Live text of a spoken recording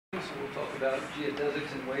So we'll talk about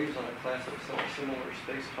geodesics and waves on a class of similar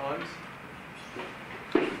space-times.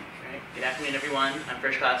 Right. Good afternoon, everyone. I'm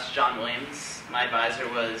first class Jon Williams. My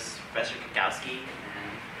advisor was Professor Kukowski,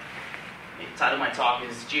 and the title of my talk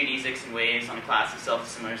is Geodesics and Waves on a Class of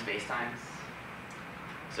Self-Similar Spacetimes.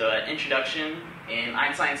 So, introduction. In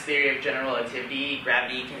Einstein's theory of general relativity,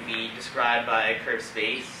 gravity can be described by a curved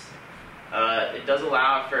space. It does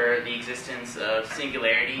allow for the existence of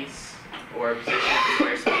singularities, or positions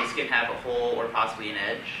where space can have a hole or possibly an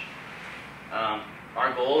edge.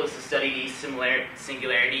 Our goal is to study these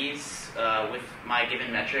singularities with my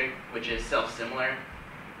given metric, which is self-similar,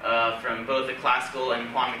 from both a classical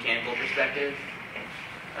and quantum mechanical perspective.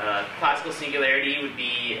 Classical singularity would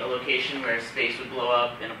be a location where space would blow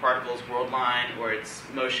up in a particle's world line, or its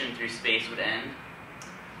motion through space would end.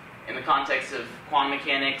 In the context of quantum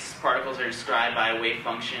mechanics, particles are described by a wave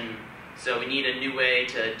function, so we need a new way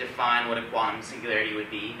to define what a quantum singularity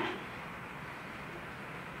would be.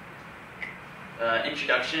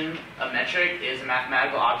 Introduction. A metric is a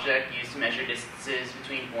mathematical object used to measure distances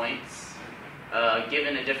between points.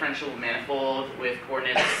 Given a differential manifold with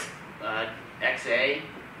coordinates xa,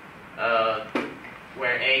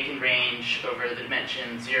 where a can range over the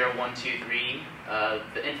dimension 0, 1, 2, 3,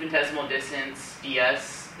 the infinitesimal distance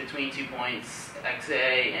ds between 2 points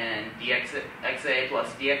xa and xa plus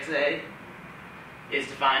dxa is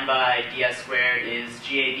defined by ds squared is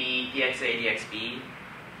gab dxa dxb.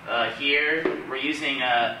 Here we're using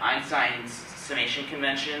Einstein's summation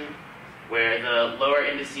convention, where the lower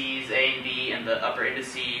indices a and b and the upper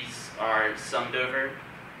indices are summed over.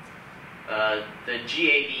 The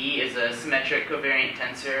GAB is a symmetric covariant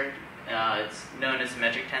tensor. It's known as a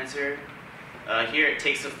metric tensor. Here it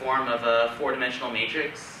takes the form of a four-dimensional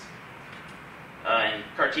matrix. In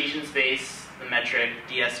Cartesian space, the metric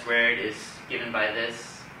ds squared is given by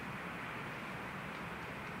this.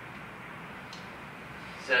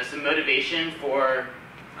 So some motivation for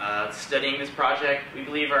studying this project. We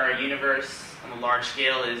believe our universe on the large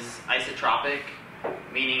scale is isotropic,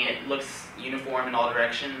 meaning it looks uniform in all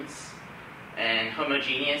directions, and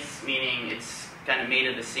homogeneous, meaning it's kind of made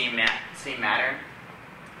of the same matter.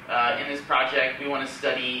 In this project, we want to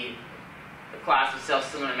study a class of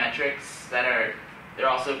self-similar metrics they're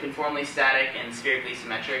also conformally static and spherically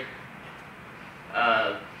symmetric.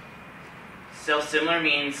 Self-similar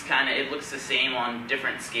means it looks the same on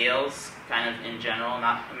different scales, kind of in general,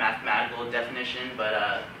 not a mathematical definition,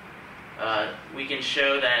 but we can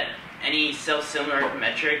show that any self-similar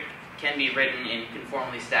metric can be written in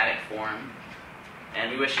conformally static form. And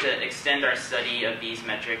we wish to extend our study of these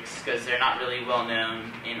metrics because they're not really well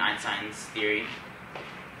known in Einstein's theory.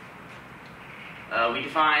 We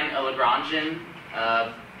define a Lagrangian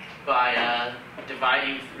by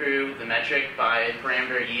dividing through the metric by a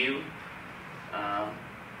parameter u,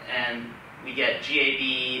 and we get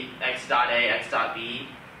GAB x dot A, x dot B.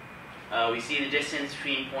 We see the distance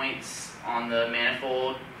between points on the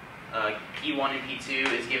manifold P1 and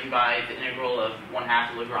P2 is given by the integral of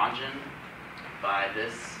 1/2 the Lagrangian by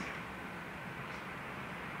this.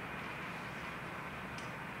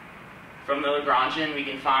 From the Lagrangian, we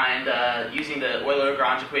can find, using the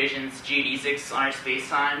Euler-Lagrange equations, geodesics on our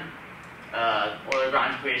spacetime.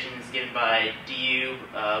 Euler-Lagrange equation is given by du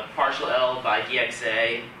partial L by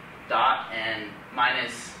dxa dot and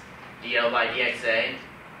minus dl by dxa.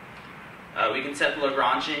 We can set the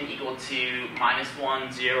Lagrangian equal to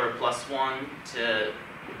 -1, 0, or +1 to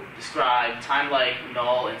describe time-like,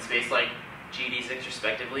 null, and space-like geodesics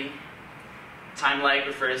respectively. Time-like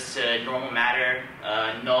refers to normal matter,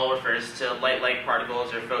 null refers to light-like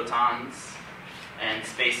particles or photons, and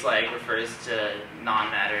space-like refers to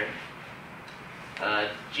non-matter.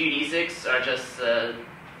 Geodesics are just the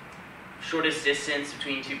shortest distance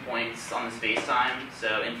between 2 points on the spacetime.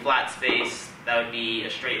 So in flat space, that would be a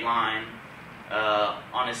straight line.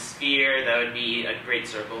 On a sphere, that would be a great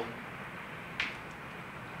circle.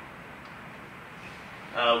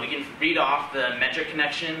 We can read off the metric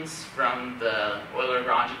connections from the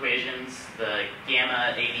Euler-Lagrange equations, the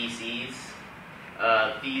gamma ABCs.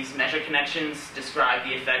 These metric connections describe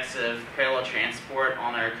the effects of parallel transport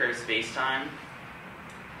on our curved spacetime.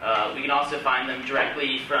 We can also find them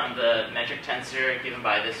directly from the metric tensor given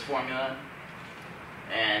by this formula.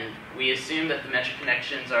 And we assume that the metric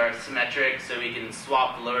connections are symmetric, so we can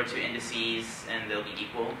swap the lower two indices and they'll be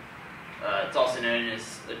equal. It's also known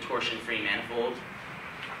as a torsion-free manifold.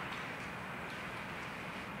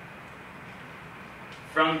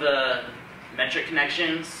 From the metric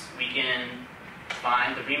connections, we can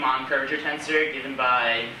find the Riemann curvature tensor given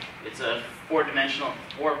by, it's a fourth-dimensional,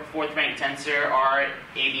 fourth-rank tensor R, A,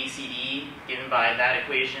 B, C, D, given by that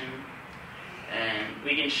equation. And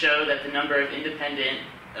we can show that the number of independent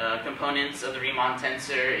components of the Riemann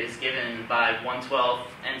tensor is given by 1/12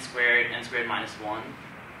 n squared minus 1.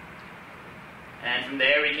 And from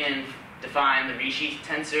there we can define the Ricci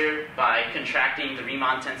tensor by contracting the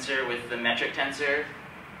Riemann tensor with the metric tensor.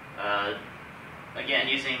 Again,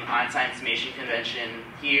 using Einstein's summation convention,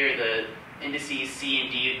 here the indices C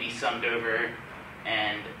and D would be summed over,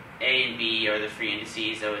 and A and B are the free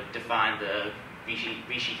indices that would define the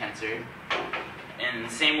Ricci tensor. In the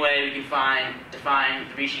same way, we can define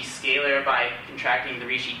the Ricci scalar by contracting the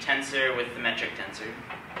Ricci tensor with the metric tensor.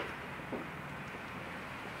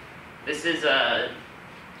 This is a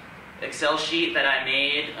Excel sheet that I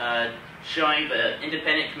made showing the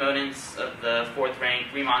independent components of the fourth-rank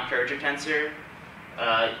Riemann curvature tensor.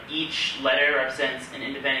 Each letter represents an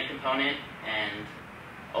independent component, and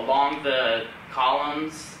along the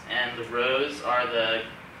columns and the rows are the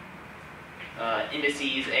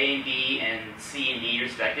indices A and B and C and D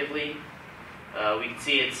respectively. We can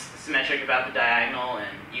see it's symmetric about the diagonal,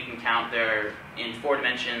 and you can count there in 4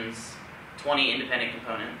 dimensions 20 independent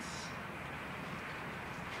components.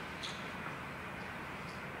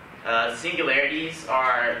 Singularities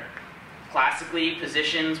are classically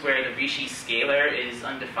positions where the Ricci scalar is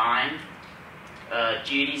undefined.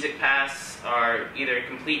 Geodesic paths are either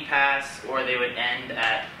complete paths or they would end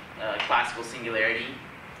at classical singularity.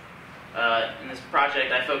 In this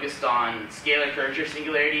project, I focused on scalar curvature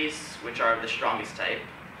singularities, which are of the strongest type.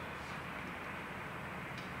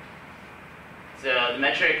 So the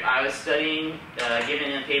metric I was studying,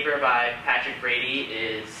 given in a paper by Patrick Brady,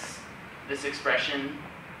 is this expression.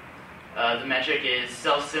 The metric is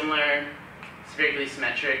self-similar, spherically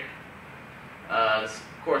symmetric,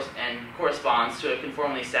 and corresponds to a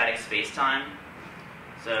conformally static spacetime.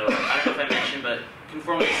 So I don't know if I mentioned, but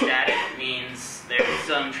conformally static means there's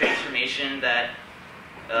some transformation that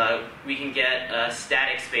we can get a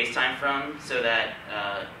static spacetime from, so that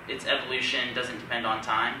its evolution doesn't depend on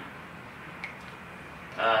time.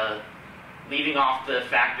 Leaving off the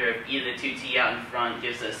factor of either the 2t out in front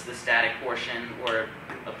gives us the static portion, or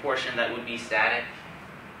a portion that would be static.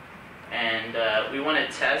 And we want to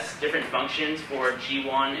test different functions for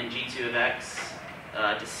g1 and g2 of x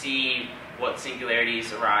to see what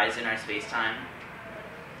singularities arise in our spacetime.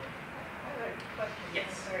 I have a question.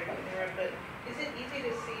 Yes. Sorry to interrupt, but is it easy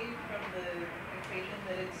to see from the equation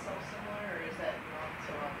that it's self-similar, or is that not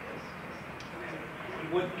so obvious?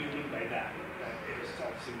 What do you mean by that? That it is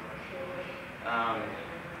self-similar?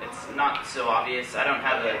 It's not so obvious. I don't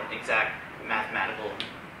have an exact mathematical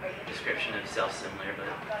description of self-similar, but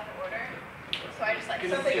About the order. So I just like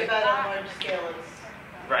Something about on large scale is...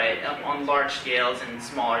 right, on large scales and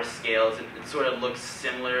smaller scales, it sort of looks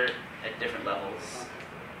similar at different levels.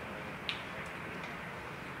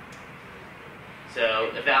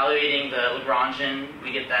 So evaluating the Lagrangian,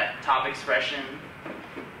 we get that top expression.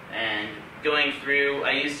 And going through,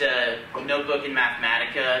 I used a notebook in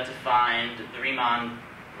Mathematica to find the Riemann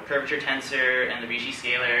curvature tensor and the Ricci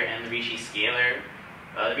scalar and the Ricci scalar.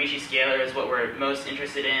 The Ricci scalar is what we're most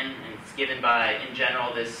interested in, and it's given by, in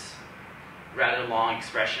general, this rather long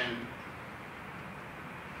expression.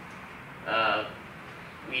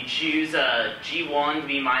 We choose g1 to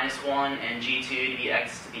be minus 1 and g2 to be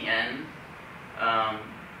x to the n.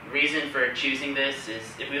 The reason for choosing this is,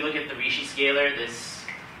 if we look at the Ricci scalar, this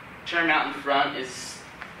term out in front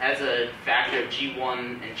has a factor of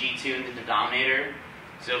g1 and g2 in the denominator.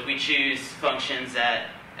 So if we choose functions that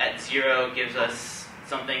at 0 gives us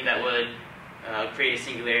something that would create a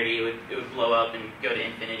singularity, it would blow up and go to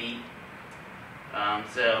infinity.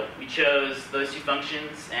 So we chose those 2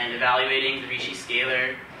 functions, and evaluating the Ricci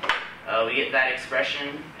scalar, we get that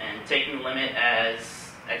expression, and taking the limit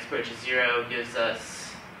as x approaches 0 gives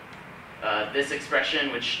us this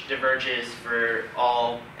expression, which diverges for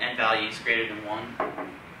all n values greater than 1.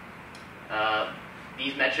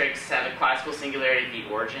 These metrics have a classical singularity at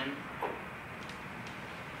the origin.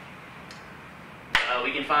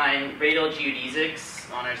 We can find radial geodesics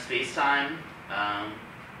on our spacetime,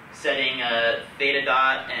 setting theta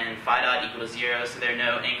dot and phi dot equal to 0, so there are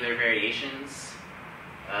no angular variations.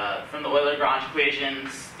 From the Euler-Lagrange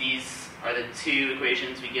equations, these are the 2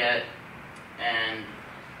 equations we get, and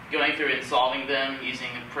going through and solving them using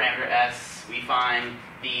a parameter s, we find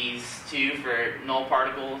these 2 for null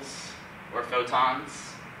particles or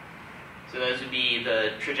photons. So those would be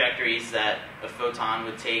the trajectories that a photon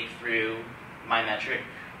would take through my metric.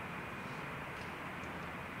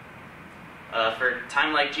 For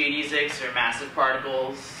time-like geodesics or massive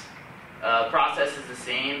particles, process is the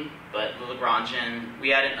same, but the Lagrangian,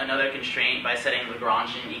 we add another constraint by setting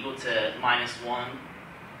Lagrangian equal to -1.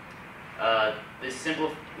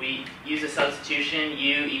 We use a substitution,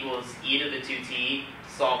 u equals e to the 2t, to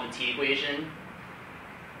solve the t equation,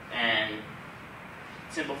 and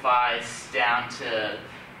simplifies down to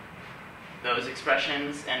those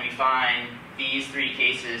expressions, and we find these three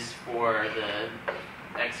cases for the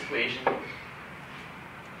x equation.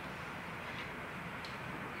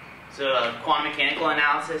 So quantum mechanical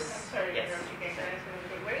analysis. I'm sorry to Yes. interrupt you guys. I asked really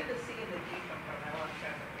quick, where did the C and the D come from? I lost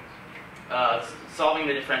track of these. Solving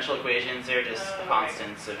the differential equations, they're just Oh,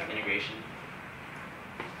 constants right. of integration.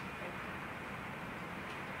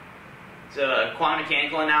 So quantum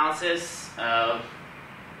mechanical analysis,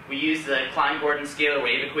 we use the Klein-Gordon scalar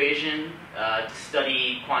wave equation to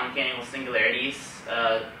study quantum mechanical singularities.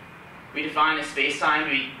 We define a spacetime to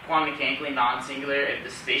be quantum mechanically non-singular if the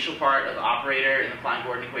spatial part of the operator in the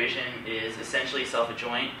Klein-Gordon equation is essentially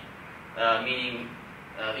self-adjoint, meaning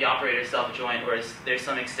the operator is self-adjoint, or there's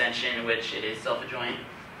some extension in which it is self-adjoint.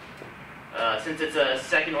 Since it's a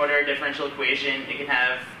second-order differential equation, it can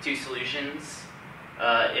have two solutions.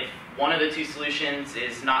 If one of the two solutions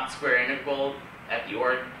is not square integral at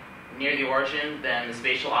near the origin, then the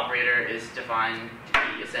spatial operator is defined to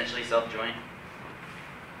be essentially self-adjoint.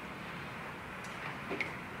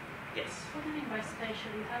 Yes? What do you mean by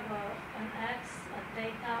spatial? You have an x, a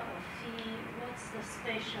theta, or phi. What's the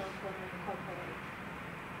spatial going to incorporate?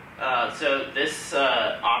 So this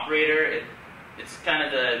operator, it's kind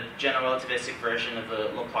of the general relativistic version of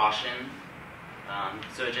the Laplacian.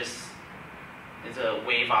 So it just is a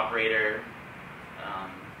wave operator. I'm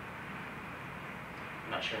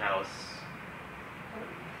not sure how else.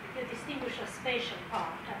 You distinguish a spatial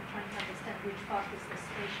part. I'm trying to understand which part is the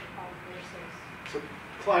spatial part versus. So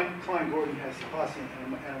Klein-Gordon has the Laplacian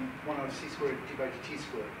and 1 over c squared d by dt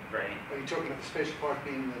squared. Right. Are you talking about the spatial part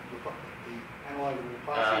being the analog of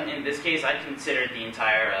the Laplacian? In this case, I considered the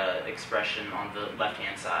entire expression on the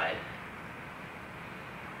left-hand side.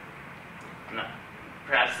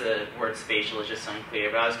 Perhaps the word spatial is just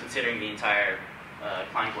unclear, but I was considering the entire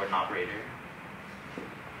Klein-Gordon operator.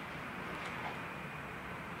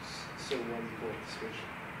 So what do you call it the spatial?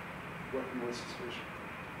 What's the spatial?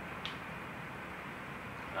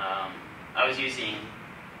 I was using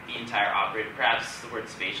the entire operator. Perhaps the word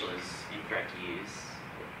spatial is incorrect to use.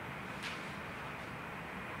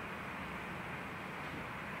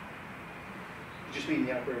 You just mean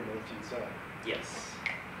the operator on the left-hand side. Yes.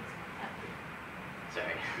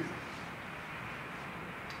 Sorry.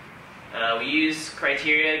 We use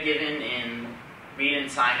criteria given in Riemann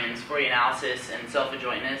and Simon's Fourier analysis and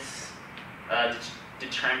self-adjointness to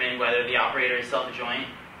determine whether the operator is self-adjoint.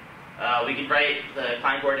 We can write the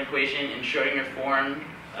Klein-Gordon equation in Schrodinger form,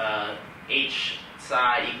 h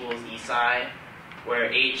psi equals e psi, where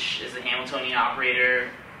h is the Hamiltonian operator,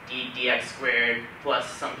 d dx squared plus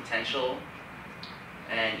some potential,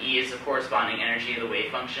 and E is the corresponding energy of the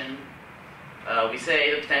wave function. We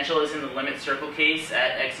say the potential is in the limit circle case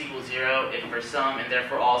at x equals 0 if for some and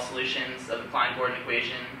therefore all solutions of the Klein-Gordon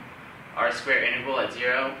equation are square integral at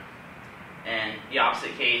 0. And the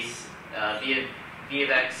opposite case, v of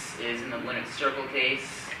x is in the limit circle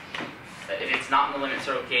case. If it's not in the limit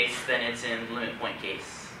circle case, then it's in the limit point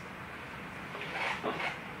case.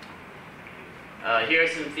 Here are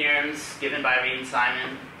some theorems given by Reed and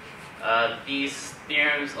Simon. These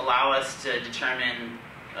theorems allow us to determine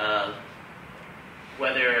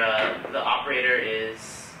whether the operator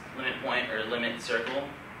is limit point or limit circle.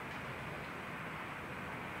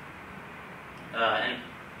 And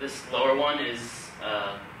this lower one is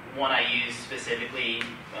one I use specifically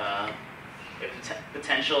if the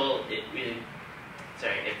potential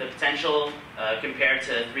compared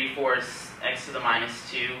to 3/4 x to the minus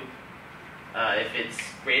 2, if it's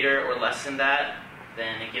greater or less than that,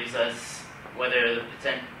 then it gives us whether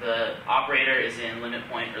the operator is in limit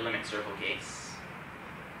point or limit circle case.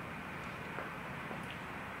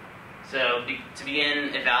 So to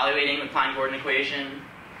begin evaluating the Klein-Gordon equation,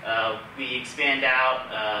 we expand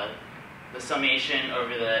out the summation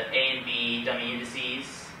over the A and B dummy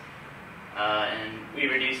indices, and we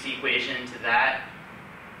reduce the equation to that.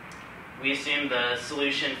 We assume the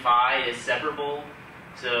solution phi is separable,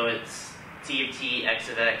 so it's t of t, x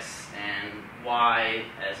of x, and y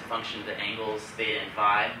as a function of the angles theta and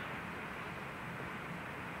phi.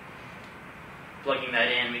 Plugging that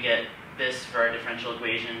in, we get this for our differential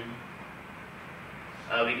equation.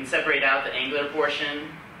 We can separate out the angular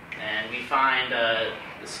portion, and we find the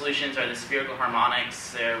solutions are the spherical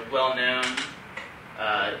harmonics. They're well known,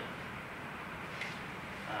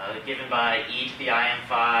 given by e to the im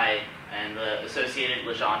phi and the associated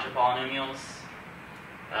Legendre polynomials.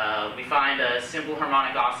 We find a simple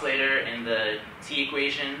harmonic oscillator in the t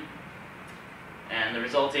equation, And the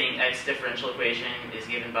resulting x differential equation is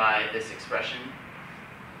given by this expression.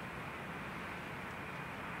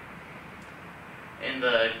 In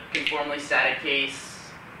the conformally static case,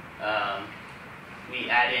 we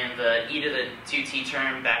add in the e to the 2t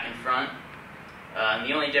term back in front. And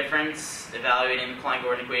the only difference evaluating the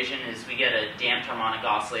Klein-Gordon equation is we get a damped harmonic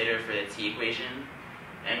oscillator for the t equation.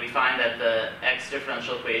 And we find that the x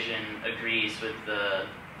differential equation agrees with the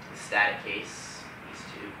static case, these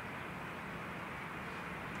two.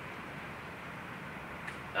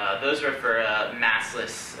 Those were for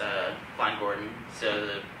massless Klein-Gordon, so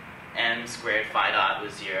the m squared phi dot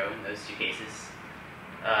was 0 in those two cases.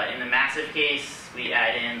 In the massive case, we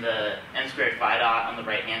add in the m squared phi dot on the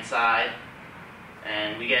right-hand side,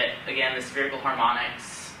 and we get, again, the spherical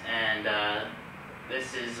harmonics, and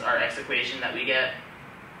this is our x equation that we get.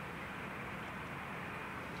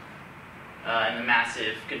 In the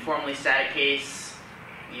massive conformally static case,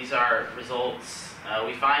 these are results.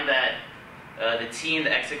 We find that the t and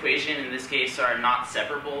the x equation in this case are not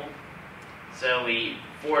separable. So we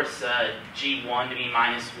force g1 to be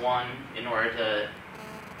minus 1 in order to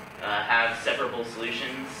have separable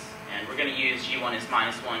solutions. And we're going to use g1 as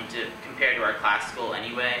minus 1 to compare to our classical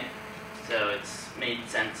anyway. So it's made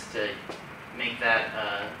sense to make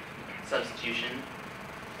that substitution.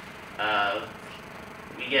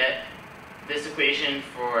 We get this equation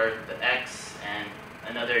for the x and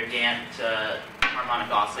another damped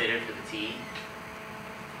harmonic oscillator for the t.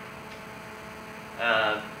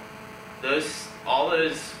 All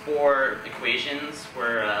those four equations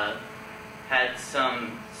were had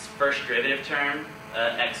some first derivative term,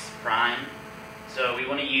 x prime. So we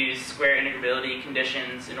want to use square integrability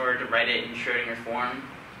conditions in order to write it in Schrödinger form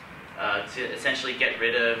to essentially get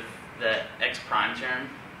rid of the x prime term.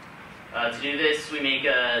 To do this, we make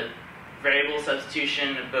a variable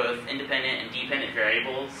substitution of both independent and dependent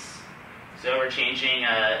variables. So we're changing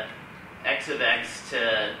x of x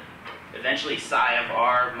to eventually psi of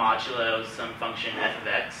r modulo some function f of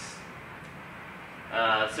x.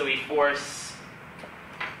 So we force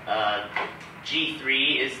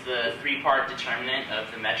G3 is the three-part determinant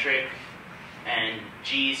of the metric, and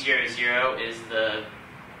G00 is the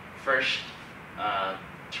first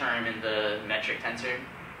term in the metric tensor.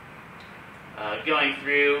 Going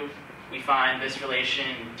through, we find this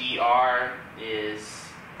relation dr is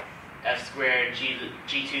f squared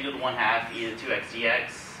g2 to the 1/2 e to the 2x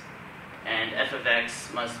dx, and f of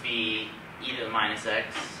x must be e to the minus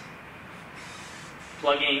x.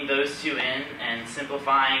 Plugging those two in and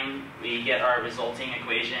simplifying, we get our resulting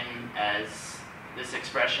equation as this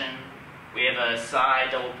expression. We have a psi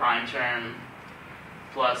double prime term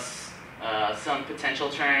plus some potential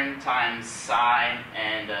term times psi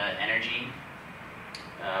and energy.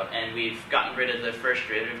 And we've gotten rid of the first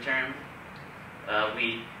derivative term.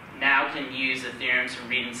 We now can use the theorems from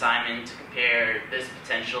Reed and Simon to compare this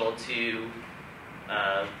potential to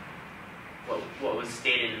what was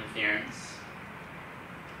stated in the theorems.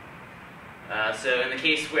 So in the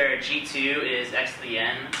case where G2 is x to the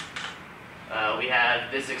n, we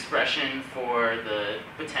have this expression for the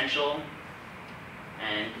potential,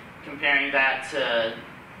 and comparing that to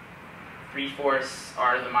 3/4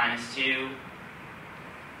 r to the minus 2,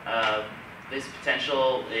 this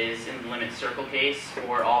potential is in the limit circle case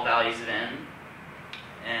for all values of n,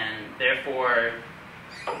 and therefore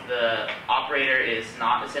the operator is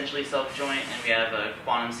not essentially self-joint, and we have a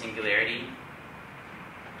quantum singularity.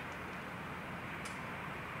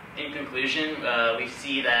 In conclusion, we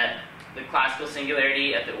see that the classical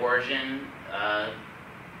singularity at the origin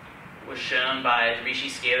was shown by the Ricci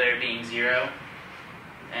scalar being 0,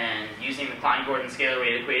 and using the Klein-Gordon scalar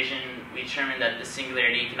wave equation, we determined that the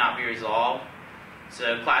singularity cannot be resolved.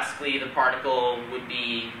 So classically, the particle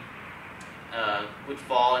would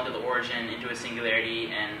fall into the origin into a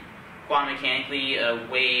singularity, and quantum mechanically, a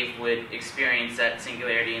wave would experience that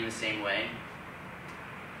singularity in the same way.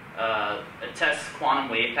 A test quantum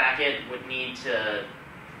wave packet would need to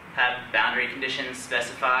have boundary conditions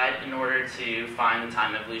specified in order to find the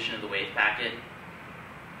time evolution of the wave packet.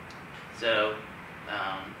 So,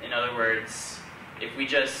 in other words, if we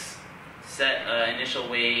just set an initial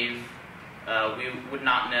wave, we would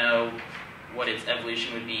not know what its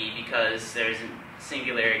evolution would be because there's a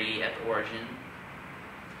singularity at the origin.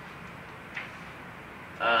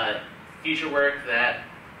 Future work that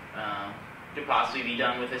could possibly be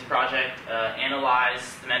done with this project,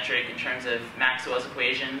 analyze the metric in terms of Maxwell's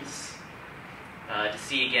equations to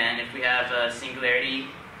see again if we have a singularity,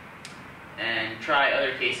 and try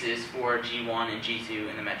other cases for G1 and G2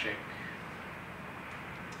 in the metric.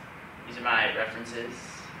 These are my references,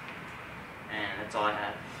 and that's all I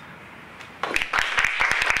have.